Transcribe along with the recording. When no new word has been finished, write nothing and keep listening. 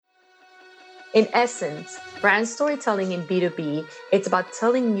In essence, brand storytelling in B2B, it's about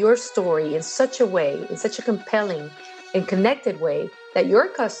telling your story in such a way, in such a compelling and connected way that your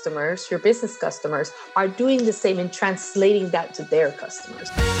customers, your business customers, are doing the same and translating that to their customers.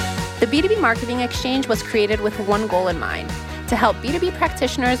 The B2B Marketing Exchange was created with one goal in mind: to help B2B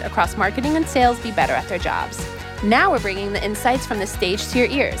practitioners across marketing and sales be better at their jobs. Now we're bringing the insights from the stage to your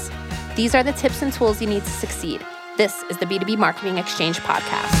ears. These are the tips and tools you need to succeed. This is the B2B Marketing Exchange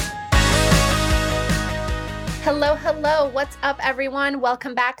podcast. Hello. What's up, everyone?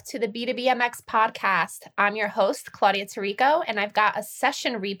 Welcome back to the B2BMX podcast. I'm your host, Claudia Tarico, and I've got a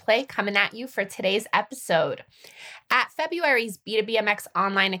session replay coming at you for today's episode. At February's B2BMX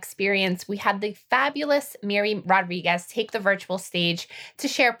online experience, we had the fabulous Mary Rodriguez take the virtual stage to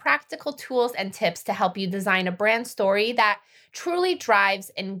share practical tools and tips to help you design a brand story that truly drives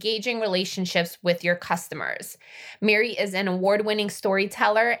engaging relationships with your customers. Mary is an award-winning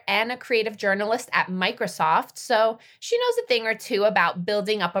storyteller and a creative journalist at Microsoft, so she knows a thing or two about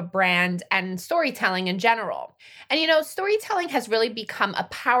building up a brand and storytelling in general. And storytelling has really become a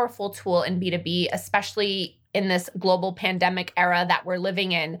powerful tool in B2B, especially in this global pandemic era that we're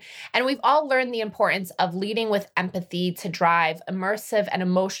living in. And we've all learned the importance of leading with empathy to drive immersive and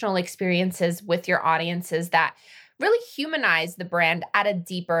emotional experiences with your audiences that really humanize the brand at a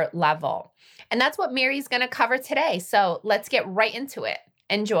deeper level. And that's what Mary's going to cover today. So let's get right into it.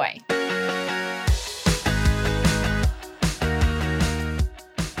 Enjoy.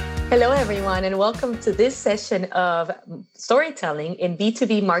 Hello, everyone, and welcome to this session of storytelling in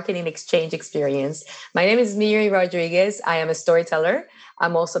B2B Marketing Exchange Experience. My name is Mary Rodriguez. I am a storyteller.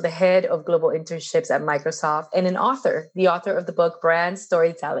 I'm also the head of global internships at Microsoft and an author, the author of the book Brand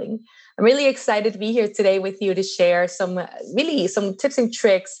Storytelling. I'm really excited to be here today with you to share some tips and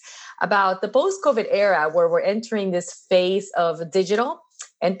tricks about the post-COVID era where we're entering this phase of digital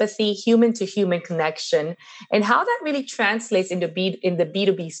empathy, human-to-human connection, and how that really translates in the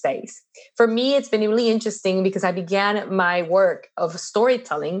B2B space. For me, it's been really interesting because I began my work of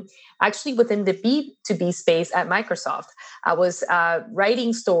storytelling actually within the B2B space at Microsoft. I was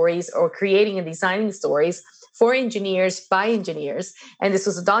writing stories or creating and designing stories for engineers by engineers. And this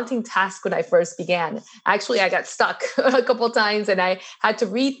was a daunting task when I first began. Actually, I got stuck a couple of times and I had to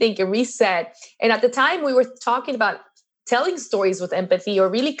rethink and reset. And at the time, we were talking about telling stories with empathy or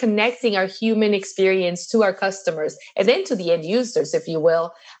really connecting our human experience to our customers and then to the end users, if you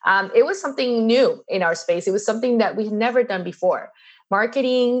will. It was something new in our space. It was something that we had never done before.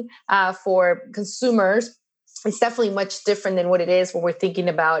 Marketing for consumers, it's definitely much different than what it is when we're thinking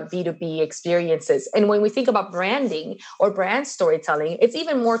about B2B experiences. And when we think about branding or brand storytelling, it's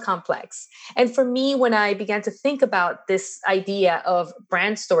even more complex. And for me, when I began to think about this idea of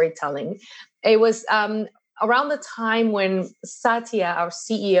brand storytelling, it was around the time when Satya, our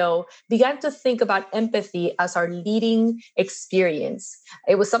CEO, began to think about empathy as our leading experience.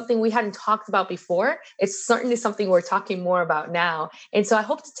 It was something we hadn't talked about before. It's certainly something we're talking more about now. And so I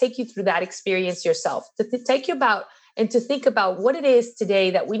hope to take you through that experience yourself, to take you about and to think about what it is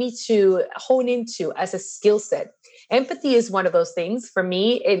today that we need to hone into as a skill set. Empathy is one of those things. For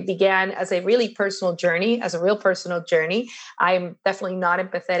me, it began as a really personal journey, as a real personal journey. I'm definitely not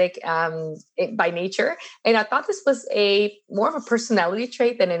empathetic by nature. And I thought this was more of a personality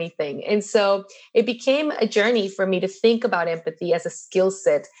trait than anything. And so it became a journey for me to think about empathy as a skill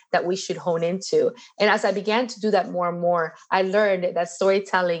set that we should hone into. And as I began to do that more and more, I learned that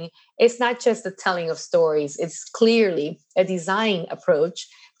storytelling is not just the telling of stories. It's clearly a design approach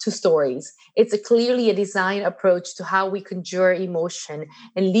to stories. It's clearly a design approach to how we conjure emotion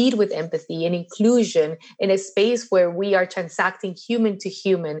and lead with empathy and inclusion in a space where we are transacting human to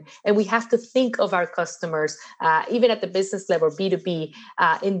human. And we have to think of our customers, even at the business level, B2B,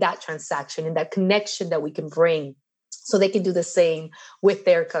 in that transaction, in that connection that we can bring so they can do the same with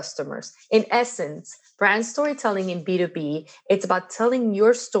their customers. In essence, brand storytelling in B2B, it's about telling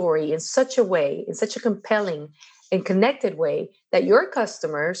your story in such a way, in such a compelling and connected way that your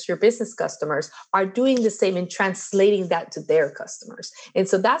customers, your business customers, are doing the same and translating that to their customers. And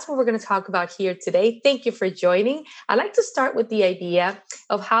so that's what we're going to talk about here today. Thank you for joining. I'd like to start with the idea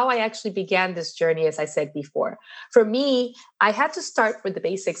of how I actually began this journey, as I said before. For me, I had to start with the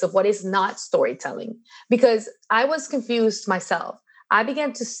basics of what is not storytelling because I was confused myself. I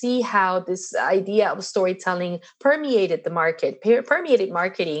began to see how this idea of storytelling permeated the market, permeated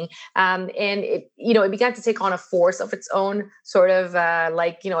marketing, and it began to take on a force of its own, sort of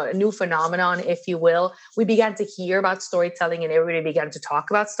a new phenomenon, if you will. We began to hear about storytelling, and everybody began to talk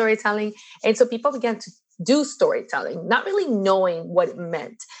about storytelling, and so people began to do storytelling, not really knowing what it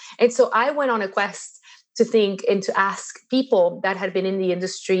meant. And so I went on a quest to think and to ask people that had been in the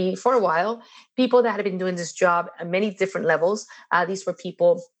industry for a while, people that had been doing this job at many different levels. These were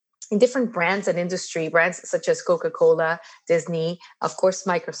people in different brands and industry, brands such as Coca-Cola, Disney, of course,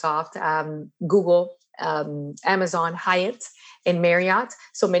 Microsoft, Google, Amazon, Hyatt, and Marriott.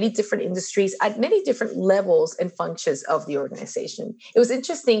 So many different industries at many different levels and functions of the organization. It was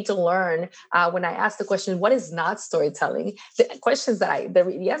interesting to learn when I asked the question, what is not storytelling? The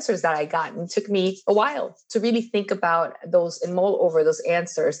answers that I got, and took me a while to really think about those and mull over those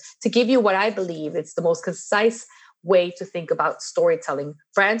answers to give you what I believe it's the most concise way to think about storytelling,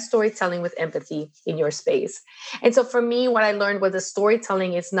 brand storytelling with empathy in your space. And so for me, what I learned was the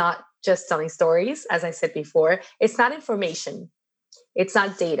storytelling is not just telling stories. As I said before, it's not information. It's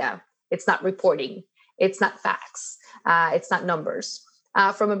not data. It's not reporting. It's not facts. It's not numbers.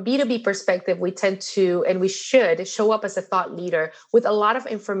 From a B2B perspective, we tend to, and we should show up as a thought leader with a lot of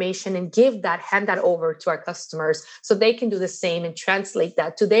information and hand that over to our customers so they can do the same and translate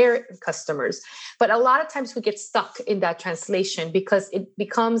that to their customers. But a lot of times we get stuck in that translation because it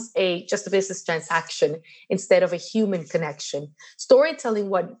becomes just a business transaction instead of a human connection. Storytelling,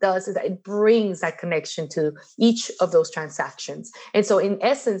 what it does is that it brings that connection to each of those transactions. And so in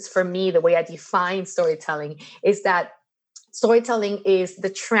essence, for me, the way I define storytelling is that storytelling is the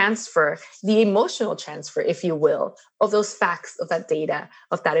transfer, the emotional transfer, if you will, of those facts, of that data,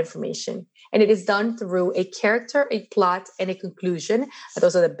 of that information. And it is done through a character, a plot, and a conclusion.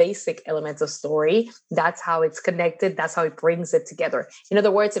 Those are the basic elements of story. That's how it's connected. That's how it brings it together. In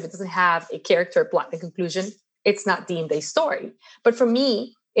other words, if it doesn't have a character, plot, and conclusion, it's not deemed a story. But for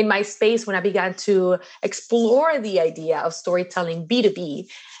me, in my space, when I began to explore the idea of storytelling B2B,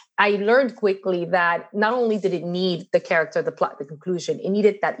 I learned quickly that not only did it need the character, the plot, the conclusion, it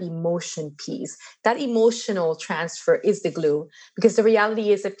needed that emotion piece. That emotional transfer is the glue, because the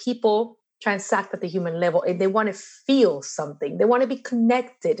reality is that people transact at the human level and they want to feel something. They want to be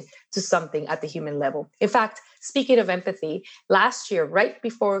connected to something at the human level. In fact, speaking of empathy, last year, right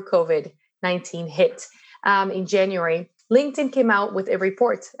before COVID-19 hit in January, LinkedIn came out with a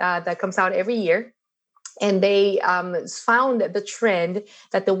report that comes out every year. And they found the trend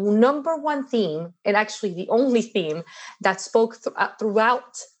that the number one theme, and actually the only theme that spoke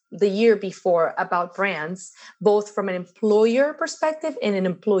throughout the year before about brands, both from an employer perspective and an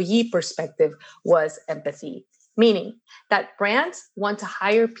employee perspective, was empathy. Meaning that brands want to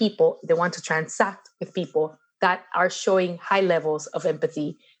hire people, they want to transact with people that are showing high levels of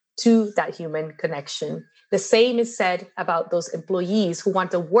empathy to that human connection. The same is said about those employees who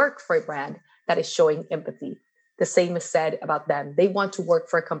want to work for a brand that is showing empathy. The same is said about them. They want to work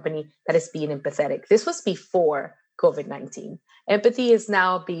for a company that is being empathetic. This was before COVID-19. Empathy is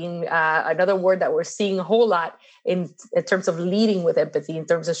now being another word that we're seeing a whole lot in terms of leading with empathy, in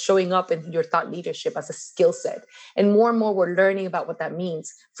terms of showing up in your thought leadership as a skill set. And more we're learning about what that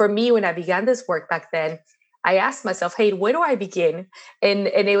means. For me, when I began this work back then, I asked myself, hey, where do I begin? And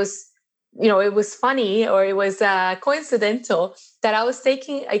it was, it was funny, or it was coincidental that I was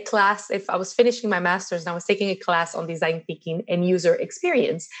taking a class. If I was finishing my master's, and I was taking a class on design thinking and user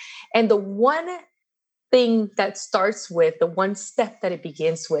experience. And the one thing that starts with, the one step that it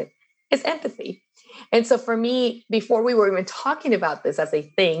begins with, is empathy. And so for me, before we were even talking about this as a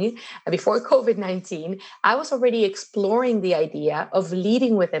thing, before COVID-19, I was already exploring the idea of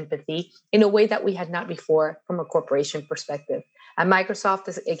leading with empathy in a way that we had not before from a corporation perspective. At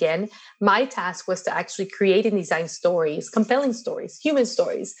Microsoft, again, my task was to actually create and design stories, compelling stories, human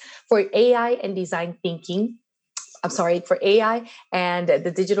stories for AI and design thinking. For AI and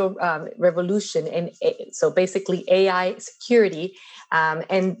the digital revolution. And so basically AI security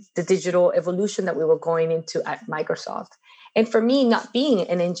and the digital evolution that we were going into at Microsoft. And for me, not being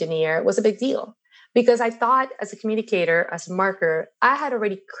an engineer was a big deal, because I thought as a communicator, as a marketer, I had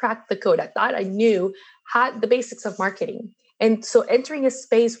already cracked the code. I thought I knew the basics of marketing. And so entering a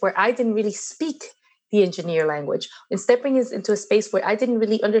space where I didn't really speak the engineer language and stepping into a space where I didn't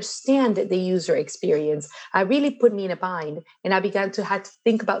really understand the user experience, really put me in a bind. And I began to have to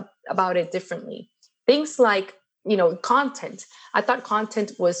think about it differently. Things like, content. I thought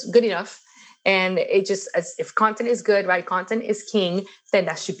content was good enough. And it just, as if content is good, right? Content is king, then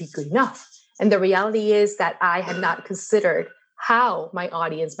that should be good enough. And the reality is that I had not considered how my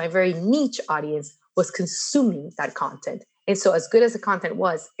audience, my very niche audience, was consuming that content. And so as good as the content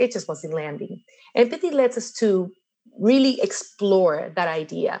was, it just wasn't landing. Empathy lets us to really explore that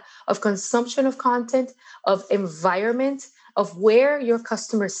idea of consumption of content, of environment, of where your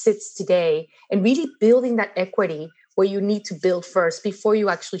customer sits today, and really building that equity where you need to build first before you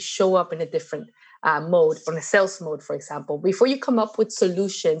actually show up in a different mode, on a sales mode, for example, before you come up with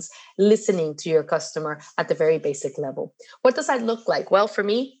solutions, listening to your customer at the very basic level. What does that look like? Well, for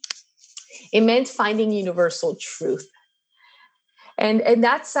me, it meant finding universal truth. And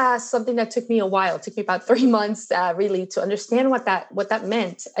that's something that took me a while. It took me about 3 months really to understand what that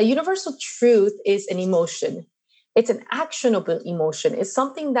meant. A universal truth is an emotion. It's an actionable emotion. It's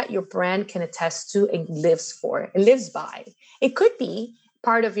something that your brand can attest to and lives for and lives by. It could be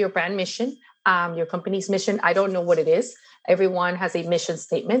part of your brand mission, your company's mission. I don't know what it is. Everyone has a mission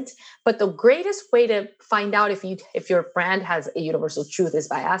statement, but the greatest way to find out if your brand has a universal truth is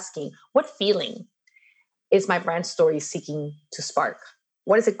by asking, what feeling is my brand story seeking to spark?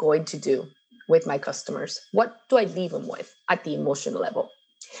 What is it going to do with my customers? What do I leave them with at the emotional level?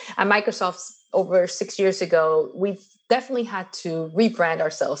 At Microsoft, over 6 years ago, we definitely had to rebrand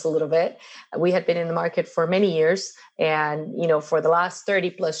ourselves a little bit. We had been in the market for many years, and for the last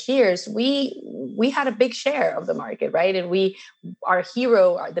 30 plus years, we had a big share of the market, right? And our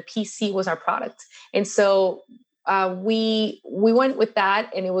hero, the PC, was our product, and so we went with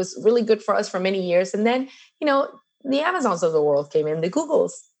that, and it was really good for us for many years. And then the Amazons of the world came in, the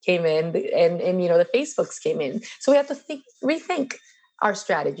Googles came in, and the Facebooks came in. So we had to rethink our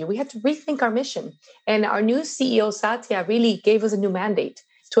strategy. We had to rethink our mission. And our new CEO, Satya, really gave us a new mandate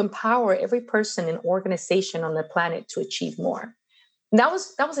to empower every person and organization on the planet to achieve more. And that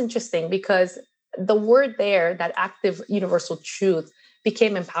was interesting, because the word there, that active universal truth,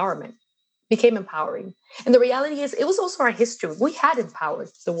 became empowerment, became empowering. And the reality is, it was also our history. We had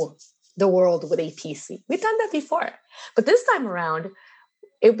empowered the world with a PC. We've done that before. But this time around,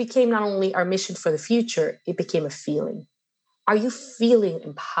 it became not only our mission for the future, it became a feeling. Are you feeling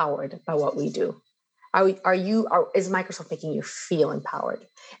empowered by what we do? Is Microsoft making you feel empowered?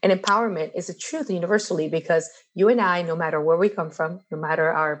 And empowerment is a truth universally, because you and I, no matter where we come from, no matter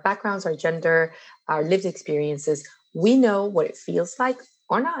our backgrounds, our gender, our lived experiences, we know what it feels like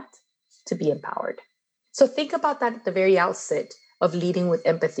or not to be empowered. So think about that at the very outset of leading with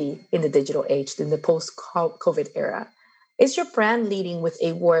empathy in the digital age, in the post-COVID era. Is your brand leading with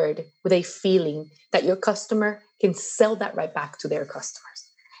a word, with a feeling that your customer can sell that right back to their customers?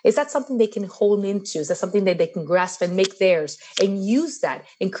 Is that something they can hold into? Is that something that they can grasp and make theirs and use that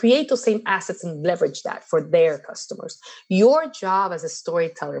and create those same assets and leverage that for their customers? Your job as a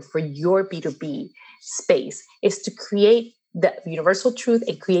storyteller for your B2B space is to create the universal truth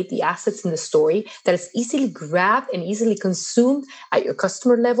and create the assets in the story that is easily grabbed and easily consumed at your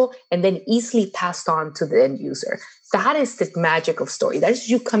customer level, and then easily passed on to the end user. That is the magic of story. That is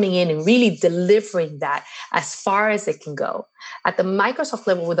you coming in and really delivering that as far as it can go. At the Microsoft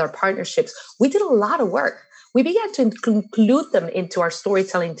level with our partnerships, we did a lot of work. We began to include them into our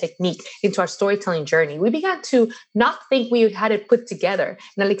storytelling technique, into our storytelling journey. We began to not think we had it put together.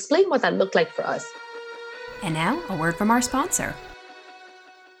 And I'll explain what that looked like for us. And now, a word from our sponsor.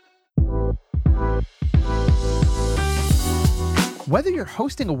 Whether you're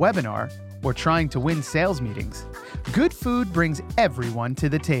hosting a webinar or trying to win sales meetings, good food brings everyone to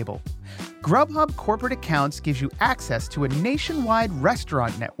the table. Grubhub Corporate Accounts gives you access to a nationwide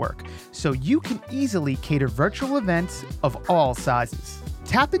restaurant network, so you can easily cater virtual events of all sizes.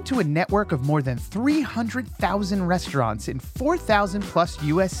 Tap into a network of more than 300,000 restaurants in 4,000 plus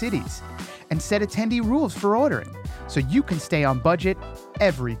U.S. cities, and set attendee rules for ordering, so you can stay on budget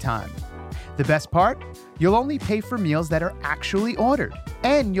every time. The best part? You'll only pay for meals that are actually ordered,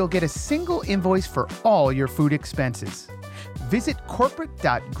 and you'll get a single invoice for all your food expenses. Visit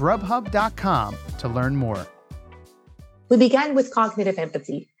corporate.grubhub.com to learn more. We began with cognitive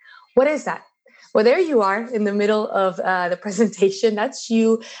empathy. What is that? Well, there you are in the middle of the presentation. That's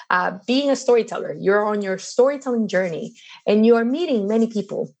you being a storyteller. You're on your storytelling journey, and you are meeting many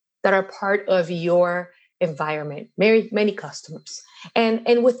people that are part of your environment, many customers,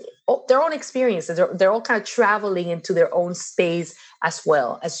 and with their own experiences. They're all kind of traveling into their own space as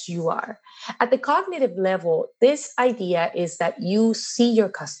well as you are. At the cognitive level, this idea is that you see your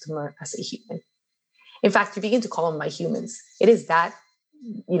customer as a human. In fact, you begin to call them my humans. It is that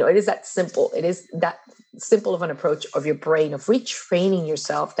simple. It is that simple of an approach of your brain, of retraining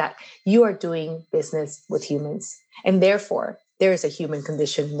yourself that you are doing business with humans. And therefore, there is a human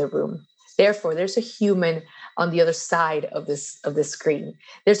condition in the room. Therefore, there's a human on the other side of this screen.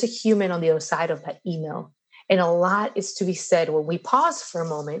 There's a human on the other side of that email. And a lot is to be said when we pause for a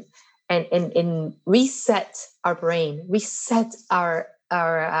moment and reset our brain, reset our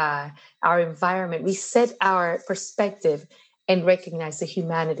environment, reset our perspective, and recognize the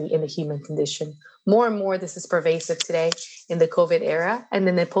humanity in the human condition. More and more, this is pervasive today in the COVID era and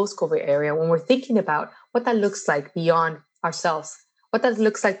in the post-COVID era, when we're thinking about what that looks like beyond ourselves. what that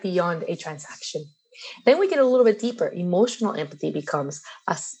looks like beyond a transaction. Then we get a little bit deeper. Emotional empathy becomes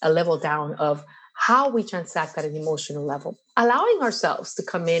a level down of how we transact at an emotional level, allowing ourselves to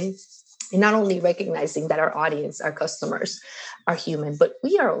come in and not only recognizing that our audience, our customers are human, but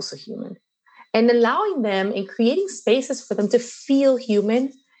we are also human, and allowing them and creating spaces for them to feel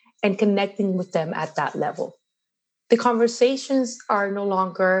human and connecting with them at that level. The conversations are no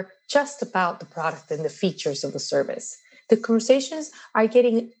longer just about the product and the features of the service. The conversations are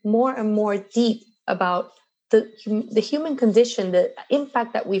getting more and more deep about the human condition, the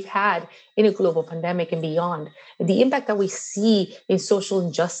impact that we've had in a global pandemic and beyond, the impact that we see in social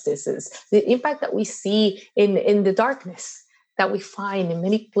injustices, the impact that we see in the darkness that we find in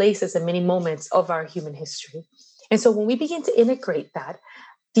many places and many moments of our human history. And so when we begin to integrate that,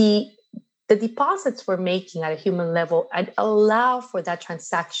 the deposits we're making at a human level and allow for that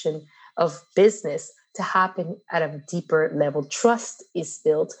transaction of business to happen at a deeper level. Trust is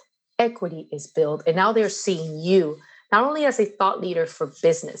built, equity is built, and now they're seeing you not only as a thought leader for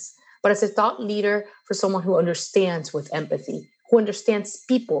business, but as a thought leader for someone who understands with empathy, who understands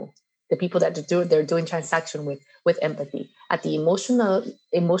people, the people that they're doing transaction with empathy. At the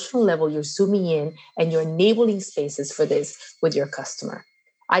emotional level, you're zooming in and you're enabling spaces for this with your customer.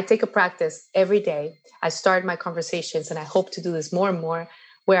 I take a practice every day. I start my conversations, and I hope to do this more and more,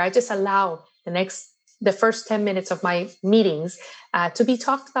 where I just allow the first 10 minutes of my meetings to be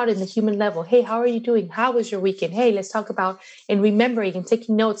talked about in the human level. Hey, how are you doing? How was your weekend? Hey, let's talk about, and remembering and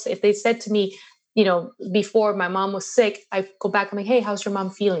taking notes. If they said to me, before my mom was sick, I go back and I'm like, hey, how's your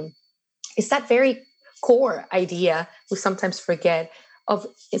mom feeling? It's that very core idea we sometimes forget of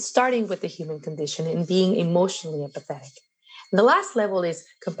it starting with the human condition and being emotionally empathetic. And the last level is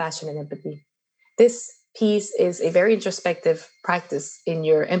compassion and empathy. This piece is a very introspective practice in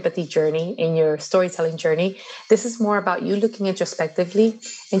your empathy journey, in your storytelling journey. This is more about you looking introspectively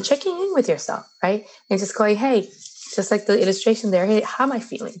and checking in with yourself, right? And just going, hey, just like the illustration there, hey, how am I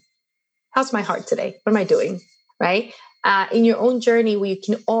feeling? How's my heart today? What am I doing, right? In your own journey, we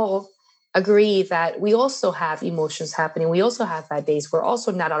can all agree that we also have emotions happening. We also have bad days. We're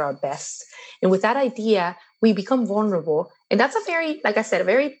also not at our best. And with that idea, we become vulnerable. And that's a very, like I said, a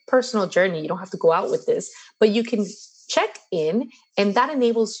very personal journey. You don't have to go out with this, but you can check in, and that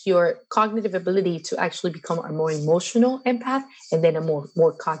enables your cognitive ability to actually become a more emotional empath and then a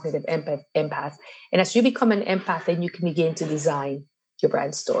more cognitive empath. And as you become an empath, then you can begin to design your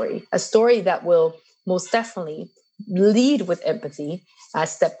brand story, a story that will most definitely lead with empathy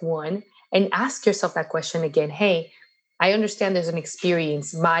as step one, and ask yourself that question again. Hey, I understand there's an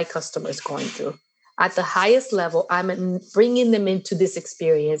experience my customer is going through. At the highest level, I'm bringing them into this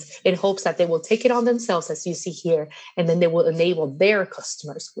experience in hopes that they will take it on themselves, as you see here, and then they will enable their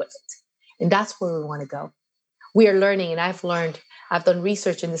customers with it. And that's where we want to go. We are learning, and I've done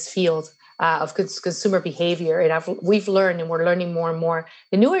research in this field of consumer behavior, and we've learned, and we're learning more and more.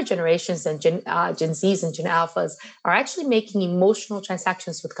 The newer generations and Gen Zs and Gen Alphas are actually making emotional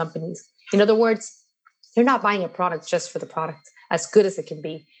transactions with companies. In other words, they're not buying a product just for the product, as good as it can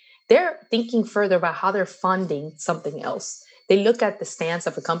be. They're thinking further about how they're funding something else. They look at the stance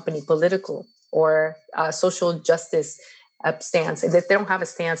of a company, political or social justice stance. And if they don't have a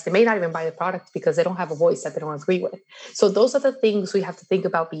stance, they may not even buy the product because they don't have a voice that they don't agree with. So those are the things we have to think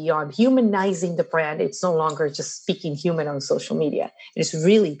about beyond humanizing the brand. It's no longer just speaking human on social media. It's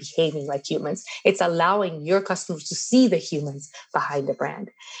really behaving like humans. It's allowing your customers to see the humans behind the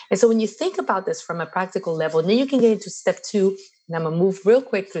brand. And so when you think about this from a practical level, and then you can get into step two, and I'm going to move real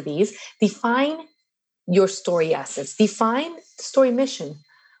quick through these. Define your story assets. Define the story mission.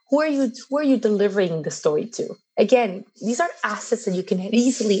 Who are you delivering the story to? Again, these are assets that you can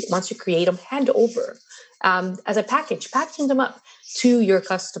easily, once you create them, hand over as a package, packaging them up to your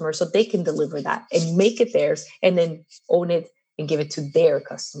customer so they can deliver that and make it theirs and then own it and give it to their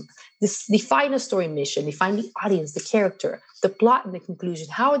customer. Define a story mission, define the audience, the character, the plot, and the conclusion.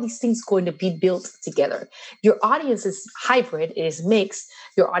 How are these things going to be built together? Your audience is hybrid, it is mixed.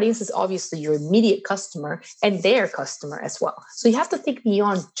 Your audience is obviously your immediate customer and their customer as well. So you have to think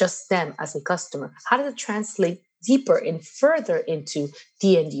beyond just them as a customer. How does it translate deeper and further into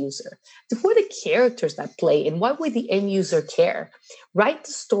the end user? Who are the characters that play and why would the end user care? Write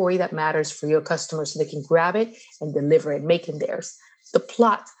the story that matters for your customers so they can grab it and deliver it, make it theirs. The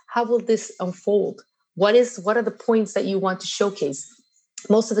plot, how will this unfold? What are the points that you want to showcase?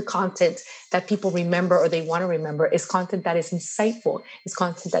 Most of the content that people remember or they want to remember is content that is insightful. It's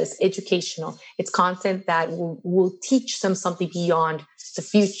content that is educational. It's content that will teach them something beyond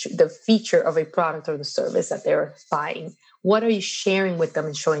the feature of a product or the service that they're buying. What are you sharing with them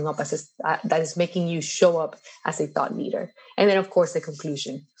and showing up that is making you show up as a thought leader? And then, of course, the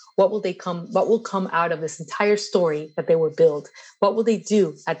conclusion. What will come out of this entire story that they were built? What will they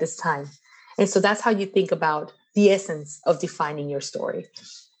do at this time? And so that's how you think about the essence of defining your story.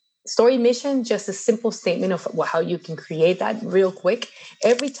 Story mission, just a simple statement of how you can create that real quick.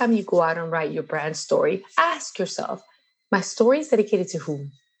 Every time you go out and write your brand story, ask yourself, my story is dedicated to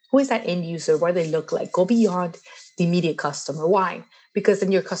whom? Who is that end user? What do they look like? Go beyond the immediate customer. Why? Because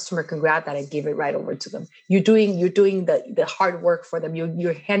then your customer can grab that and give it right over to them. You're doing the hard work for them.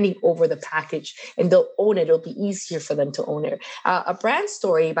 You're handing over the package and they'll own it. It'll be easier for them to own it. A brand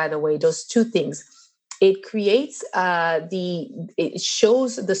story, by the way, does two things. It creates it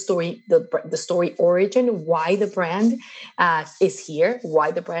shows the story, the story origin, why the brand is here,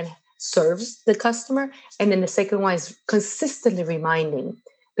 why the brand serves the customer. And then the second one is consistently reminding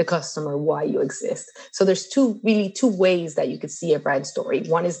the customer why you exist. So there's two ways that you could see a brand story.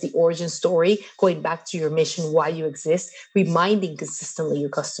 One is the origin story, going back to your mission, why you exist, reminding consistently your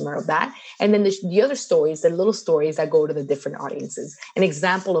customer of that. And then the other stories, the little stories that go to the different audiences. An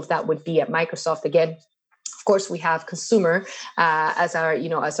example of that would be at Microsoft. Again, of course, we have consumer as our,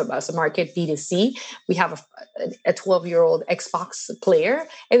 as a market, B2C. We have a 12-year-old Xbox player,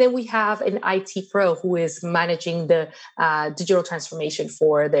 and then we have an IT pro who is managing the digital transformation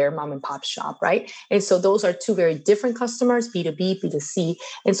for their mom and pop shop, right? And so those are two very different customers, B2B, B2C.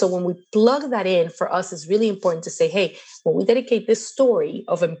 And so when we plug that in, for us, it's really important to say, hey, when we dedicate this story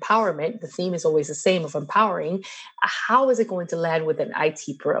of empowerment, the theme is always the same, of empowering, how is it going to land with an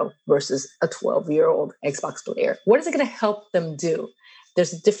IT pro versus a 12-year-old Xbox player? What is it going to help them do?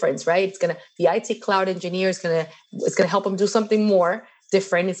 There's a difference, right? The IT cloud engineer it's going to help them do something more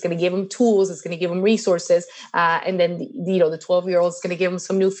different. It's going to give them tools. It's going to give them resources. And then, the 12-year-old is going to give them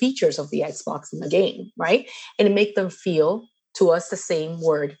some new features of the Xbox in the game, right? And make them feel, to us, the same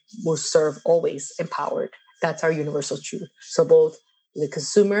word will serve always, empowered. That's our universal truth. So both the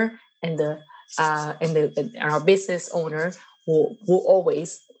consumer and our business owner will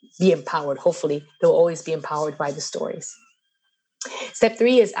always be empowered. Hopefully, they'll always be empowered by the stories. Step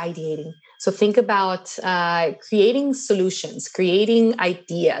 3 is ideating. So think about creating solutions, creating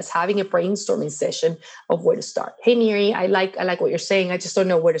ideas, having a brainstorming session of where to start. Hey, Miri, I like what you're saying. I just don't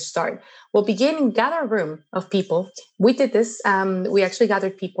know where to start. Well, begin and gather a room of people. We did this. We actually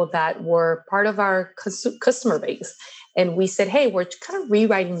gathered people that were part of our customer base. And we said, hey, we're kind of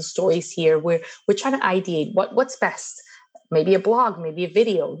rewriting the stories here. We're trying to ideate what's best. Maybe a blog, maybe a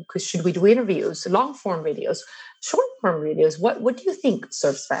video. Should we do interviews, long form videos, short form videos? What do you think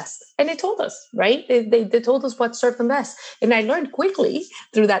serves best? And they told us, right? They told us what served them best. And I learned quickly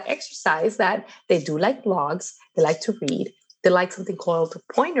through that exercise that they do like blogs. They like to read. They like something called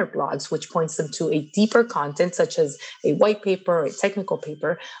pointer blogs, which points them to a deeper content, such as a white paper or a technical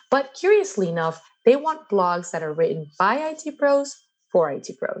paper. But curiously enough, they want blogs that are written by IT pros for IT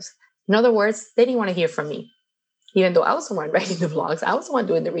pros. In other words, they didn't want to hear from me. Even though I was the one writing the blogs, I was the one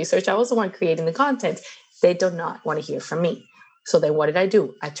doing the research, I was the one creating the content. They do not want to hear from me. So then what did I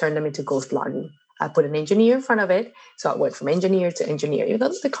do? I turned them into ghost blogging. I put an engineer in front of it. So I went from engineer to engineer, even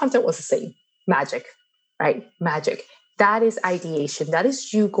though the content was the same. Magic, right? Magic. That is ideation. That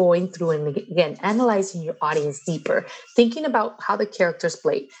is you going through and, again, analyzing your audience deeper, thinking about how the characters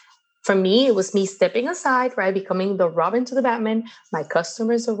play. For me, it was me stepping aside, right? Becoming the Robin to the Batman. My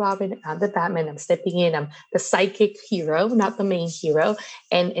customers are Robin. I'm the Batman. I'm stepping in. I'm the sidekick hero, not the main hero.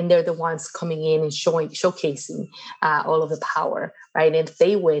 And they're the ones coming in and showcasing all of the power, right? And if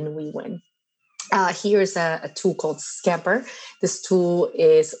they win, we win. Here's a tool called Scamper. This tool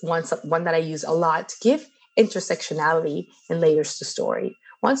is one that I use a lot to give intersectionality and layers to story.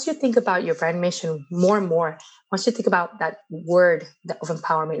 Once you think about your brand mission more and more, once you think about that word of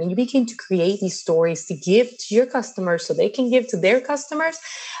empowerment and you begin to create these stories to give to your customers so they can give to their customers,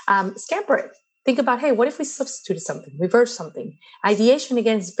 Scamper it. Think about, hey, what if we substituted something, reverse something? Ideation,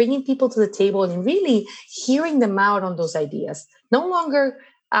 again, is bringing people to the table and really hearing them out on those ideas. No longer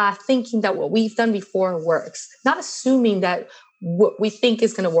thinking that what we've done before works, not assuming that what we think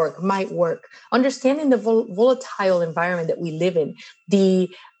is going to work might work. Understanding the volatile environment that we live in,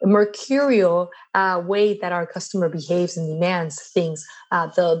 the mercurial way that our customer behaves and demands things,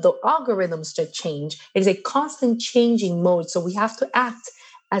 the algorithms that change. It is a constant changing mode. So we have to act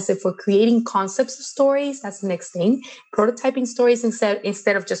as if we're creating concepts of stories. That's the next thing. Prototyping stories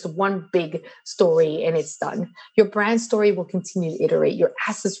instead of just one big story and it's done. Your brand story will continue to iterate. Your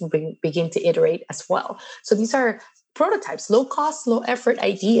assets will begin to iterate as well. So these are prototypes, low cost, low effort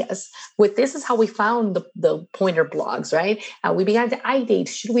ideas. With this is how we found the pointer blogs, right? We began to ideate,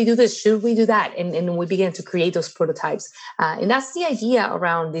 should we do this? Should we do that? And we began to create those prototypes. And that's the idea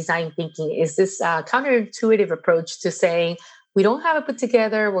around design thinking, is this counterintuitive approach to saying, we don't have it put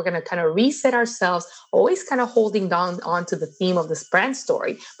together. We're going to kind of reset ourselves, always kind of holding down onto the theme of this brand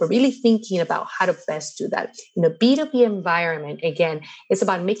story, but really thinking about how to best do that. In a B2B environment, again, it's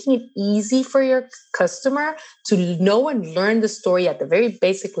about making it easy for your customer to know and learn the story at the very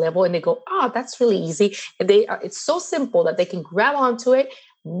basic level. And they go, oh, that's really easy. And it's so simple that they can grab onto it,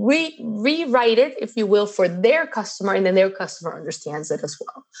 rewrite it, if you will, for their customer, and then their customer understands it as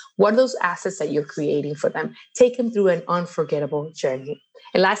well. What are those assets that you're creating for them? Take them through an unforgettable journey.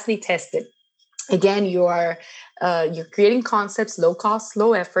 And lastly, test it. Again, you're creating concepts, low cost,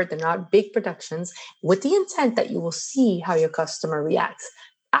 low effort. They're not big productions, with the intent that you will see how your customer reacts.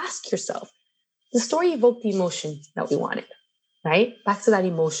 Ask yourself, the story evoked the emotion that we wanted, right? Back to that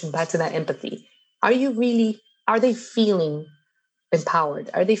emotion, back to that empathy. Are they feeling empowered?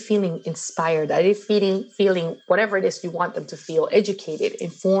 Are they feeling inspired? Are they feeling whatever it is you want them to feel, educated,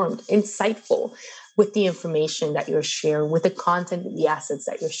 informed, insightful with the information that you're sharing, with the content and the assets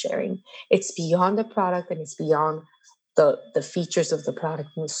that you're sharing? It's beyond the product, and it's beyond the features of the product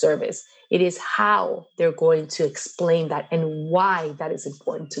and the service. It is how they're going to explain that and why that is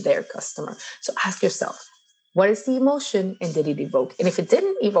important to their customer. So ask yourself, what is the emotion, and did it evoke? And if it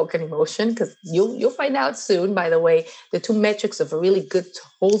didn't evoke an emotion, because you'll find out soon, by the way, the two metrics of a really good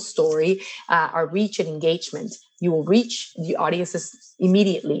whole story are reach and engagement. You will reach the audiences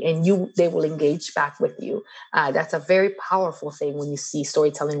immediately, and they will engage back with you. That's a very powerful thing when you see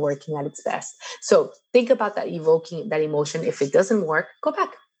storytelling working at its best. So think about that, evoking that emotion. If it doesn't work, go back,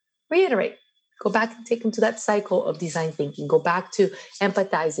 reiterate. Go back and take them to that cycle of design thinking. Go back to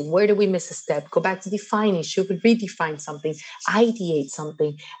empathizing. Where did we miss a step? Go back to defining. Should we redefine something? Ideate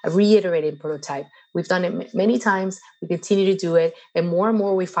something. Reiterate and prototype. We've done it many times. We continue to do it. And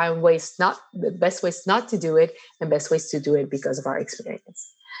more we find the best ways not to do it, and best ways to do it because of our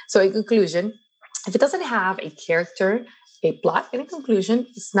experience. So in conclusion, if it doesn't have a character, a plot, and a conclusion,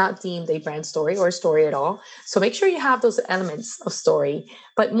 it's not deemed a brand story or a story at all. So make sure you have those elements of story.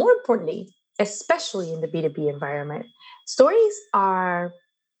 But more importantly, especially in the B2B environment, stories are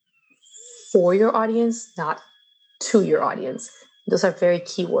for your audience, not to your audience. Those are very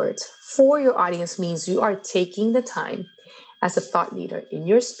key words. For your audience means you are taking the time as a thought leader in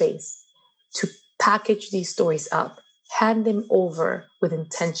your space to package these stories up, hand them over with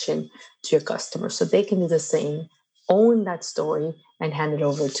intention to your customers so they can do the same, own that story, and hand it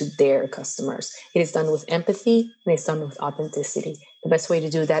over to their customers. It is done with empathy, and it's done with authenticity. The best way to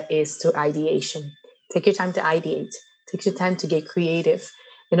do that is through ideation. Take your time to ideate. Take your time to get creative.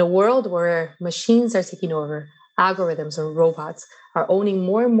 In a world where machines are taking over, algorithms and robots are owning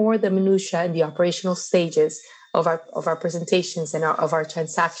more and more the minutiae and the operational stages of our presentations and of our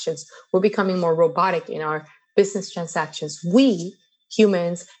transactions, we're becoming more robotic in our business transactions. We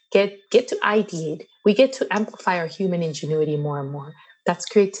humans get to ideate. We get to amplify our human ingenuity more and more. That's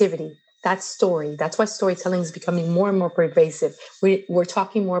creativity. That's story. That's why storytelling is becoming more and more pervasive. We're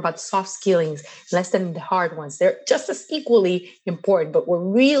talking more about soft skillings, less than the hard ones. They're just as equally important, but we're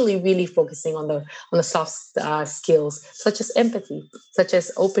really, really focusing on the soft skills, such as empathy, such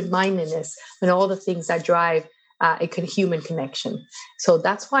as open-mindedness, and all the things that drive a human connection. So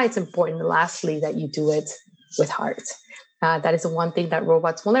that's why it's important, lastly, that you do it with heart. That is the one thing that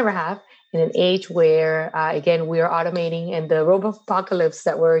robots will never have. In an age where, again, we are automating and the robot apocalypse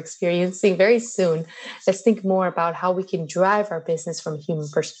that we're experiencing very soon, let's think more about how we can drive our business from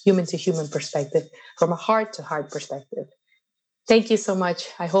human to human perspective, from a heart to heart perspective. Thank you so much.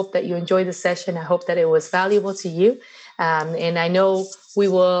 I hope that you enjoyed the session. I hope that it was valuable to you. And I know we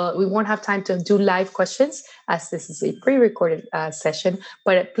won't have time to do live questions as this is a pre-recorded session,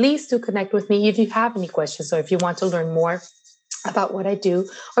 but please do connect with me if you have any questions or if you want to learn more about what I do,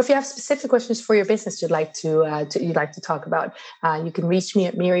 or if you have specific questions for your business you'd like to talk about. You can reach me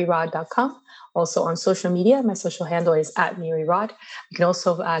at miryrod.com. Also on social media, my social handle is @miryrod. You can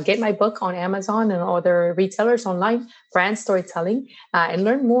also get my book on Amazon and other retailers online, Brand Storytelling, and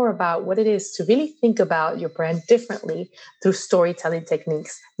learn more about what it is to really think about your brand differently through storytelling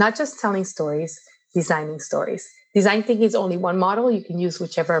techniques, not just telling stories, designing stories. Design thinking is only one model. You can use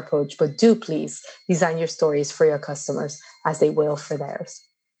whichever approach, but do please design your stories for your customers as they will for theirs.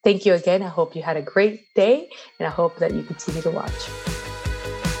 Thank you again. I hope you had a great day, and I hope that you continue to watch.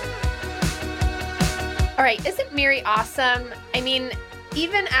 All right. Isn't Miri awesome? I mean,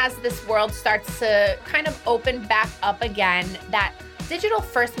 even as this world starts to kind of open back up again, that digital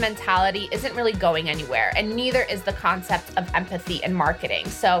first mentality isn't really going anywhere, and neither is the concept of empathy in marketing.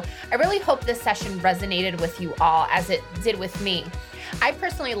 So I really hope this session resonated with you all as it did with me. I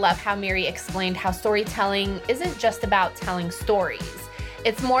personally love how Miri explained how storytelling isn't just about telling stories.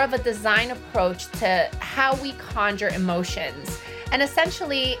 It's more of a design approach to how we conjure emotions. And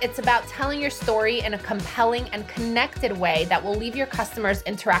essentially, it's about telling your story in a compelling and connected way that will leave your customers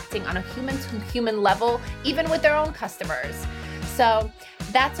interacting on a human-to-human level, even with their own customers. So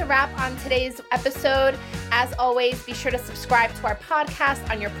that's a wrap on today's episode. As always, be sure to subscribe to our podcast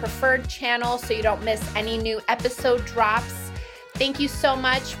on your preferred channel so you don't miss any new episode drops. Thank you so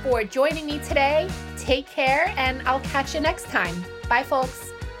much for joining me today. Take care, and I'll catch you next time. Bye,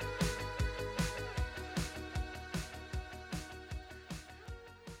 folks.